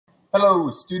Hello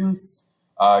students,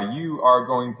 you are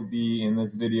going to be in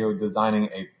this video designing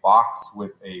a box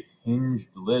with a hinged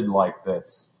lid like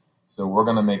this. So we're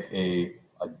going to make a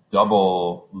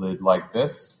double lid like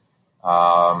this,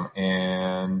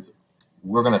 and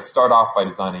we're going to start off by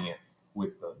designing it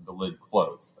with the lid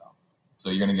closed though. So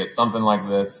you're going to get something like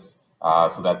this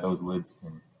so that those lids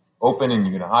can open and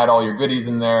you're going to hide all your goodies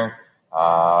in there.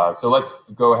 So let's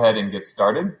go ahead and get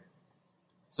started.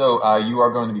 So you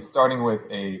are going to be starting with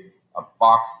a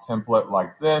box template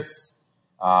like this.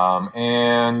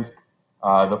 The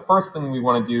first thing we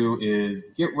want to do is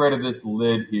get rid of this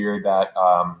lid here that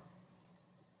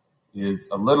is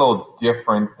a little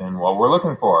different than what we're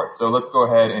looking for. So let's go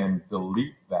ahead and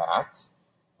delete that.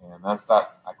 And that's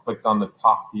that. I clicked on the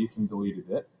top piece and deleted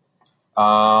it.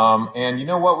 And you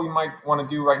know what we might want to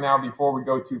do right now before we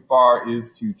go too far is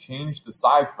to change the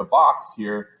size of the box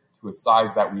here to a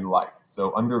size that we like.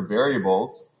 So under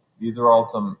variables, these are all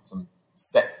some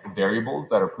set variables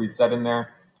that are preset in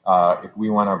there. If we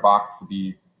want our box to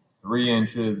be 3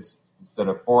 inches instead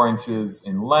of 4 inches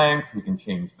in length, we can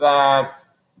change that.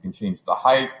 We can change the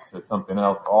height to something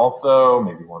else also,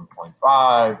 maybe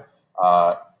 1.5.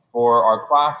 For our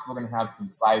class, we're going to have some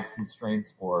size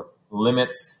constraints or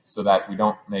limits so that we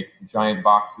don't make giant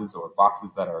boxes or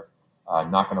boxes that are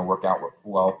not going to work out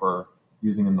well for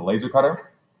using in the laser cutter.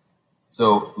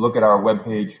 So look at our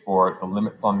webpage for the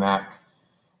limits on that.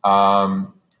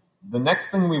 The next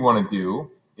thing we want to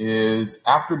do is,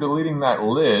 after deleting that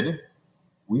lid,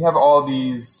 we have all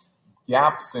these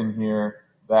gaps in here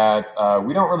that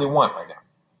we don't really want right now.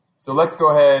 So let's go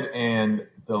ahead and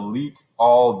delete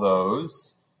all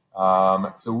those.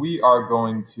 So we are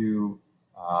going to,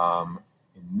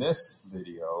 in this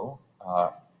video,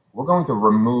 we're going to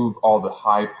remove all the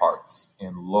high parts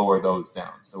and lower those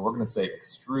down. So we're going to say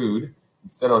extrude.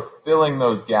 Instead of filling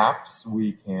those gaps,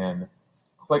 we can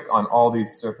click on all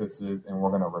these surfaces and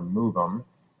we're going to remove them.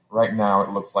 Right now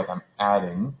it looks like I'm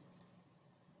adding,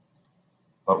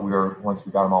 but once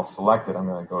we got them all selected, I'm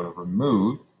going to go to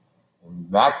remove, and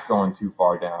that's going too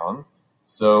far down.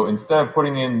 So instead of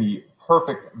putting in the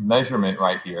perfect measurement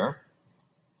right here,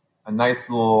 a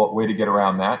nice little way to get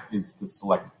around that is to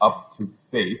select up to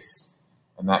face,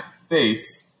 and that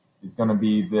face is going to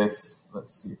be this.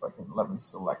 Let's see if I can, let me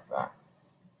select that.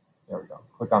 There we go.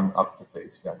 Click on up to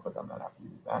face. You got to click on that after you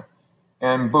do that.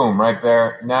 And boom, right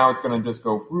there. Now it's going to just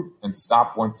go whoop and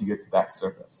stop once you get to that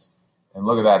surface. And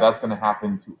look at that. That's going to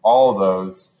happen to all of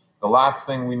those. The last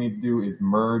thing we need to do is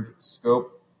merge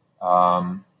scope.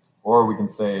 Or we can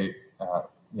say,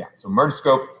 so merge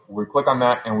scope. We click on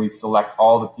that and we select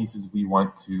all the pieces we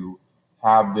want to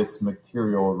have this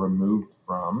material removed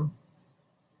from.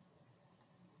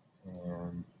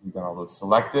 And we got all those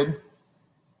selected.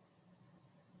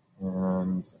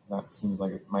 And that seems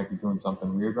like it might be doing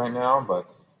something weird right now,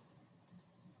 but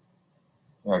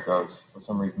there it goes. For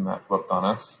some reason that flipped on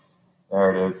us. There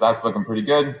it is. That's looking pretty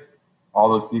good. All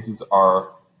those pieces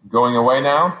are going away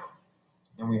now,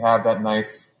 and we have that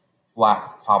nice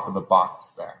flat top of the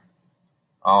box there.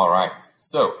 All right.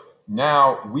 So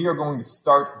now we are going to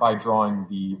start by drawing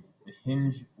the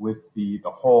hinge with the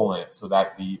hole in it so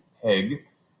that the peg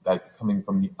that's coming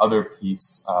from the other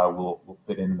piece will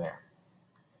fit in there.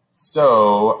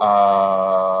 So,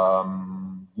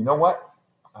 you know what?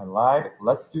 I lied.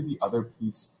 Let's do the other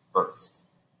piece first.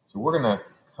 So we're going to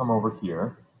come over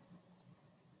here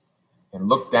and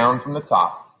look down from the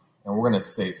top, and we're going to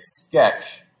say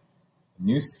sketch,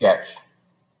 new sketch,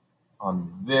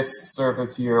 on this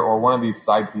surface here or one of these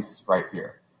side pieces right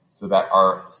here, so that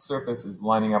our surface is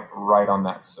lining up right on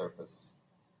that surface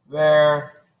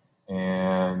there.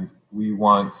 And we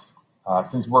want,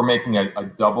 since we're making a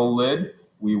double lid,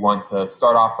 we want to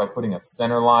start off by putting a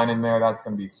center line in there. That's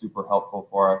going to be super helpful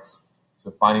for us.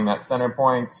 So finding that center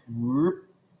point, whoop,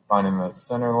 finding the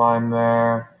center line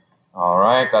there. All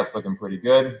right, that's looking pretty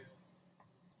good.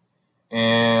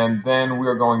 And then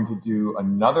we're going to do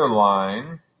another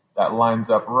line that lines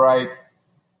up right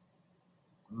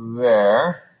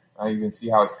there. You can see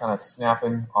how it's kind of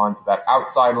snapping onto that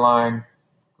outside line,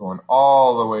 going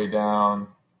all the way down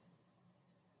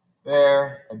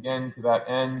there, again to that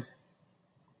end.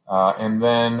 And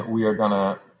then we are going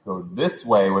to go this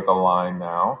way with a line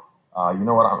now. You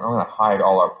know what? I'm going to hide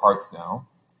all our parts now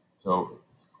so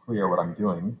it's clear what I'm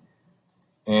doing.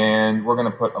 And we're going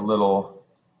to put a little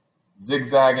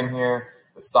zigzag in here.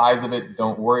 The size of it,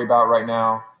 don't worry about right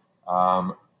now.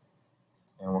 And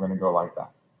we're going to go like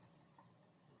that.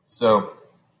 So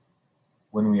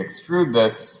when we extrude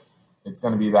this, it's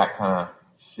going to be that kind of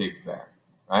shape there,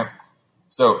 right?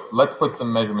 So let's put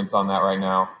some measurements on that right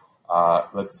now.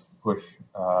 Let's push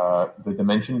the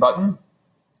dimension button.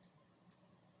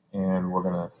 and we're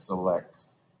going to select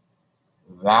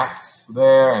that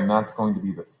there, and that's going to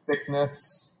be the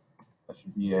thickness. That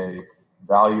should be a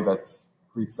value that's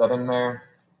preset in there.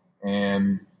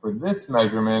 And for this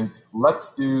measurement, let's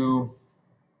do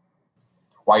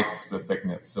twice the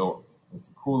thickness. So it's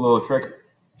a cool little trick.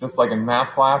 Just like in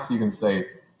math class, you can say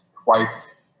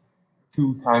twice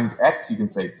 2 times x, you can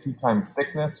say 2 times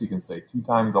thickness, you can say 2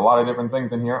 times a lot of different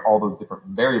things in here, all those different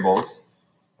variables,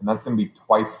 and that's going to be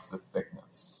twice the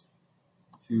thickness.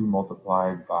 2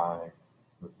 multiplied by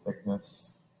the thickness.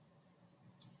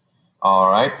 All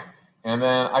right, and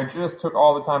then I just took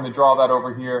all the time to draw that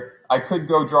over here. I could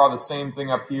go draw the same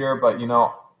thing up here, but you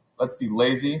know, let's be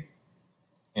lazy,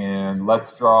 and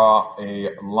let's draw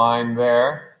a line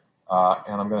there,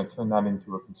 and I'm going to turn that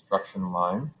into a construction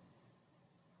line.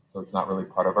 So it's not really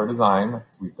part of our design.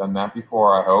 We've done that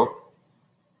before, I hope.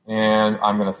 And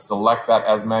I'm going to select that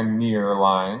as my near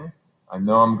line. I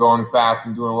know I'm going fast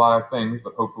and doing a lot of things,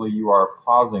 but hopefully you are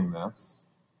pausing this.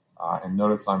 And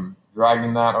notice I'm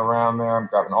dragging that around there. I'm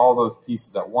grabbing all those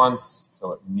pieces at once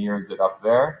so it nears it up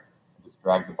there. Just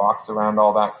drag the box around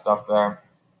all that stuff there.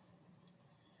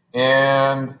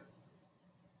 And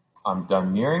I'm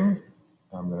done nearing.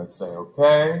 I'm going to say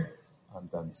OK. I'm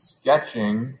done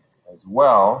sketching as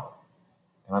well,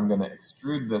 and I'm going to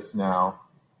extrude this now.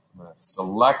 I'm going to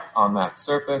select on that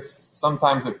surface.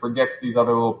 Sometimes it forgets these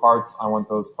other little parts. I want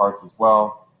those parts as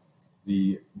well.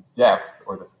 The depth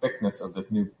or the thickness of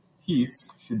this new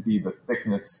piece should be the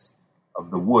thickness of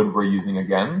the wood we're using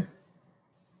again.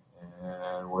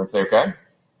 And we're going to say OK.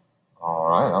 All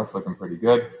right, that's looking pretty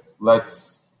good.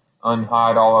 Let's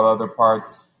unhide all the other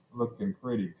parts. Looking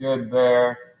pretty good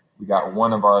there. We got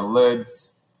one of our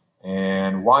lids.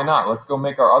 And why not? Let's go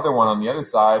make our other one on the other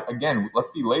side. Again, let's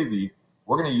be lazy.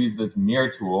 We're going to use this mirror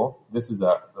tool. This is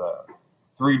a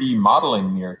 3D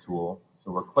modeling mirror tool.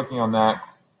 So we're clicking on that.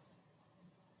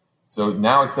 So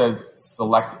now it says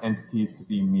select entities to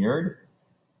be mirrored.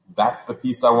 That's the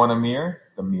piece I want to mirror,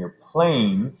 the mirror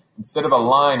plane. Instead of a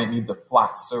line, it needs a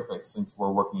flat surface. Since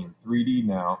we're working in 3D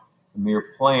now, the mirror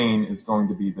plane is going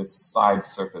to be this side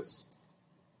surface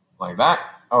like that.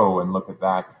 Oh, and look at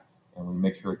that. And we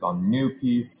make sure it's on new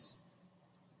piece.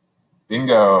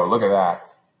 Bingo, look at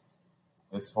that.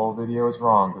 This whole video is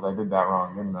wrong because I did that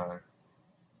wrong, didn't I?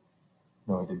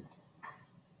 No, I didn't.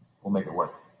 We'll make it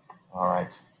work. All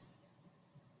right.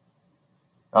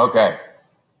 Okay.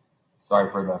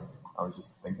 Sorry for the, I was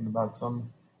just thinking about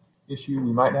some issue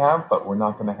we might have, but we're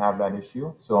not going to have that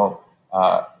issue. So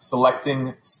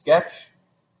selecting sketch,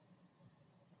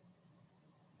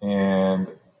 and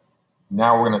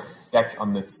now we're going to sketch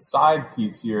on this side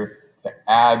piece here to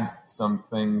add some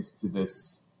things to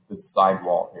this side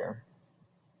wall here.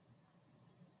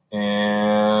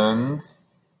 And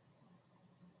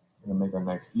we're going to make our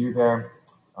nice view there.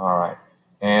 All right.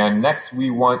 And next we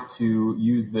want to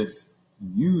use this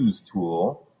use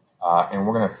tool, and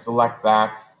we're going to select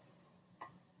that.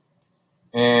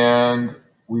 And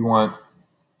we want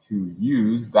to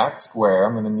use that square.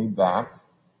 I'm going to need that.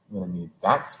 I'm going to need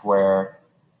that square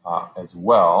as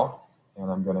well, and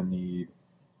I'm going to need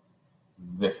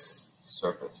this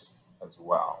surface as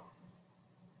well.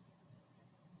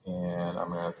 And I'm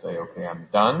going to say, okay, I'm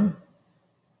done.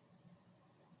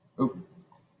 Oop.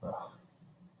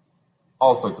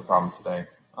 All sorts of problems today.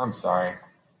 I'm sorry.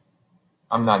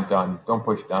 I'm not done. Don't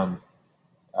push done.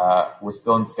 We're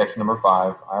still in sketch number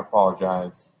 5. I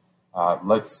apologize.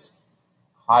 Let's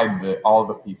hide all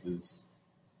the pieces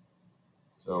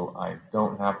so I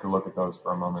don't have to look at those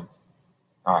for a moment.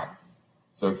 All right,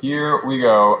 so here we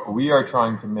go. We are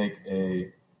trying to make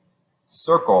a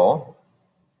circle.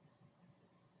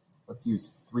 Let's use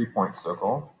 3-point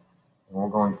circle. And we're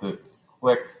going to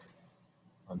click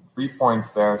on 3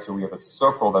 points there, so we have a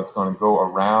circle that's going to go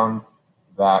around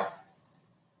that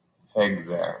peg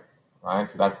there. Right,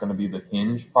 so that's going to be the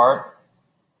hinge part.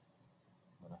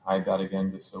 I'm going to hide that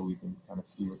again just so we can kind of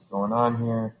see what's going on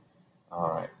here. All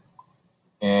right.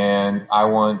 And I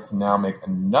want to now make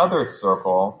another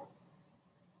circle.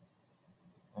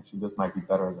 Actually, this might be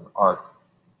better as an arc.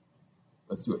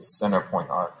 Let's do a center point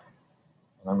arc.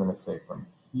 And I'm going to say from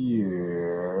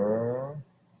here.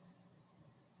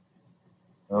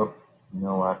 Oh, you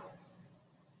know what?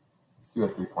 Let's do a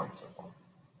 3-point circle.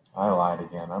 I lied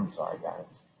again. I'm sorry,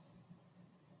 guys.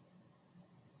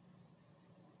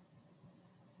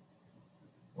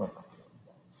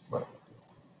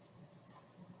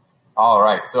 All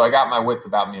right, so I got my wits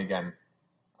about me again.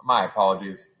 My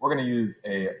apologies. We're going to use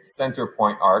a center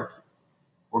point arc.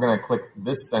 We're going to click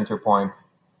this center point.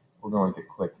 We're going to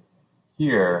click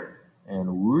here, and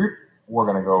whoop, we're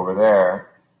going to go over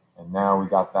there. And now we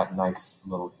got that nice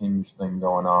little hinge thing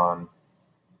going on.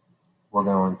 We're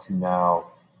going to now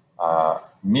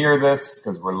mirror this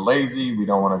because we're lazy. We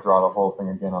don't want to draw the whole thing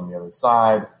again on the other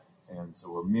side. And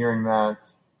so we're mirroring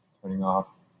that, turning off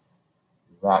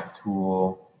that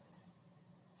tool,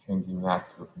 changing that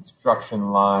to a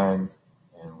construction line,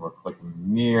 and we're clicking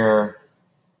mirror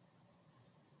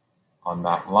on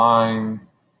that line.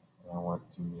 And I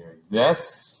want to mirror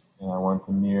this, and I want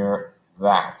to mirror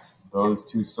that. Those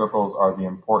two circles are the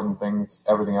important things.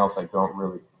 Everything else I don't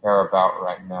really care about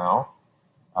right now.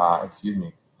 Excuse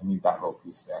me, I need that little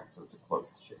piece there, so it's a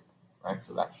closed shape, right?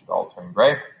 So that should all turn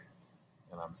gray.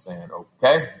 And I'm saying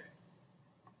okay.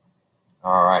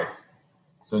 All right.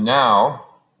 So now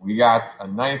we got a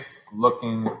nice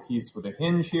looking piece with a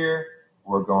hinge here.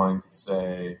 We're going to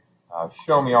say,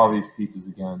 show me all these pieces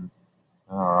again.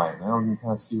 All right, now we can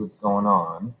kind of see what's going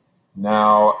on.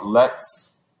 Now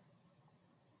let's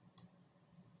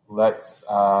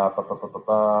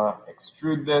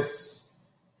extrude this,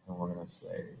 and we're going to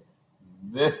say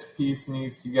this piece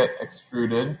needs to get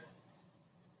extruded,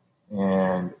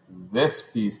 and this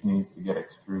piece needs to get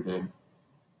extruded.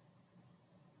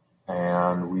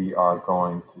 And we are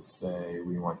going to say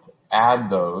we want to add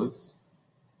those.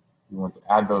 We want to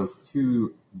add those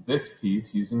to this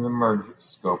piece using the merge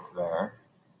scope there.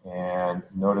 And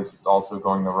notice it's also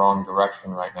going the wrong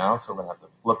direction right now, so we're going to have to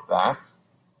flip that.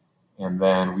 And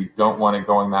then we don't want it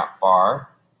going that far.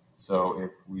 So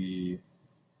if we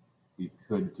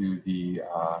could do the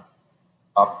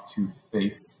up to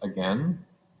face again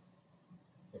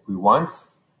if we want.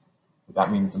 But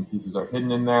that means some pieces are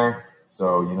hidden in there.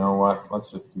 So you know what,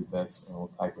 let's just do this, and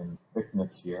we'll type in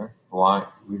thickness here. Blind,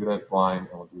 leave it as blind,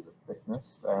 and we'll do the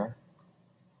thickness there.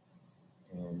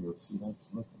 And you'll see that's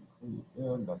looking pretty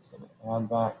good. That's going to add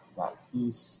that to that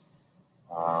piece.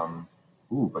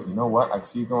 Ooh, but you know what I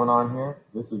see going on here?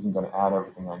 This isn't going to add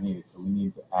everything I need, so we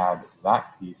need to add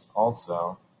that piece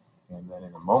also. And then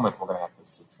in a moment, we're going to have to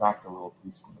subtract a little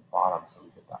piece from the bottom so we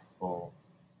get that full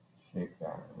shape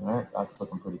there. All right, that's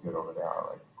looking pretty good over there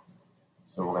already.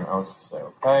 So we're going to also say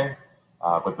okay.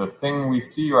 But the thing we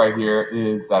see right here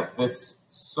is that this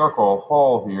circle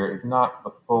hole here is not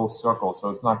the full circle, so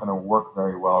it's not going to work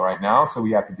very well right now. So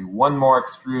we have to do one more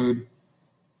extrude.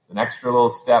 It's an extra little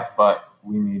step, but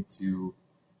we need to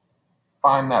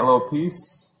find that little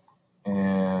piece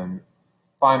and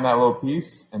find that little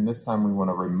piece. And this time we want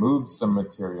to remove some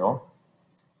material,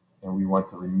 and we want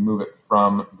to remove it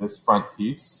from this front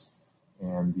piece,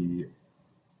 and the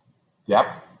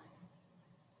depth,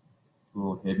 a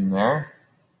little hidden there,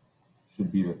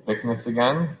 should be the thickness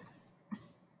again.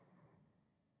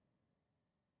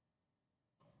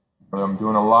 I'm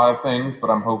doing a lot of things, but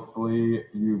hopefully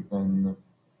you've been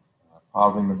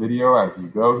pausing the video as you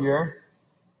go here.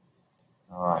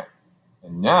 All right,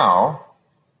 and now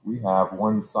we have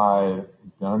one side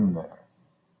done there.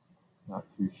 Not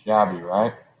too shabby,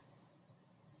 right?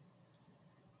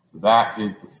 So that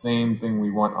is the same thing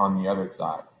we want on the other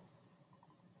side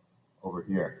over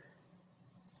here.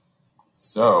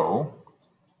 So,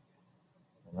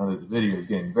 I know this video is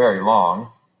getting very long.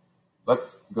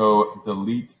 Let's go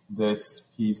delete this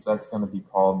piece. That's going to be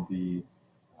called the,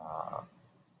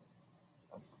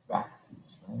 that's the back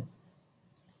piece, right?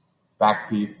 Back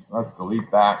piece. Let's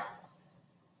delete that.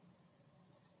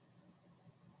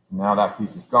 So now that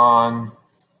piece is gone.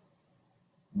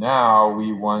 Now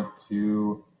we want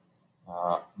to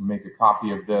make a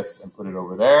copy of this and put it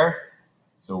over there.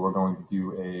 So we're going to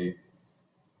do a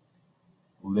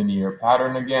linear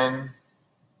pattern again.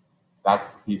 That's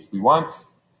the piece we want.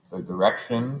 The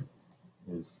direction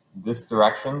is this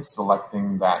direction,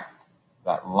 selecting that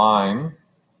line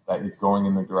that is going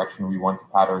in the direction we want the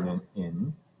pattern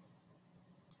in.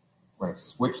 We're going to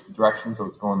switch the direction so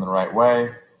it's going the right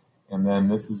way. And then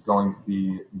this is going to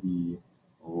be the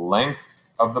length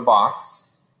of the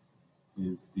box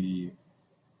is the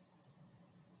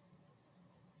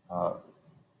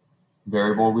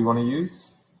variable we want to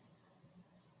use.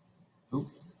 Ooh,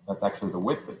 that's actually the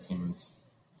width, it seems.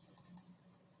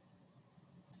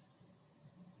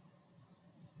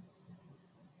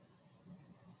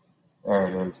 There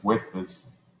it is, width is,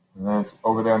 and then it's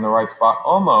over there in the right spot,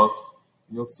 almost.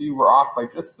 You'll see we're off by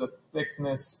just the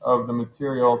thickness of the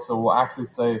material, so we'll actually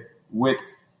say width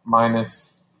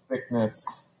minus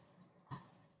thickness,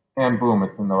 and boom,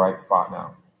 it's in the right spot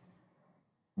now.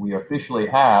 We officially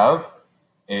have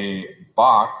a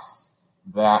box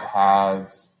that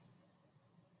has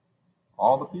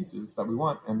all the pieces that we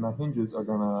want, and the hinges are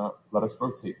going to let us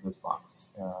rotate this box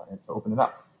and to open it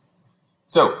up.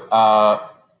 So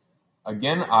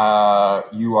Again,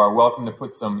 you are welcome to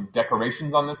put some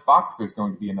decorations on this box. There's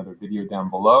going to be another video down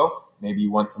below. Maybe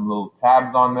you want some little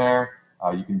tabs on there.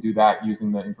 You can do that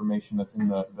using the information that's in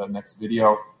the next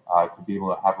video to be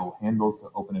able to have little handles to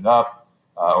open it up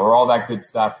or all that good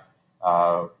stuff.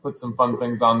 Put some fun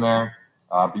things on there.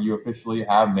 But you officially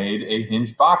have made a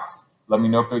hinged box. Let me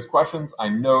know if there's questions. I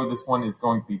know this one is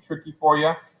going to be tricky for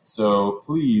you, so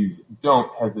please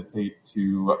don't hesitate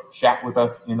to chat with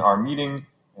us in our meeting,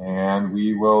 and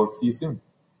we will see you soon.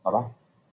 Bye-bye.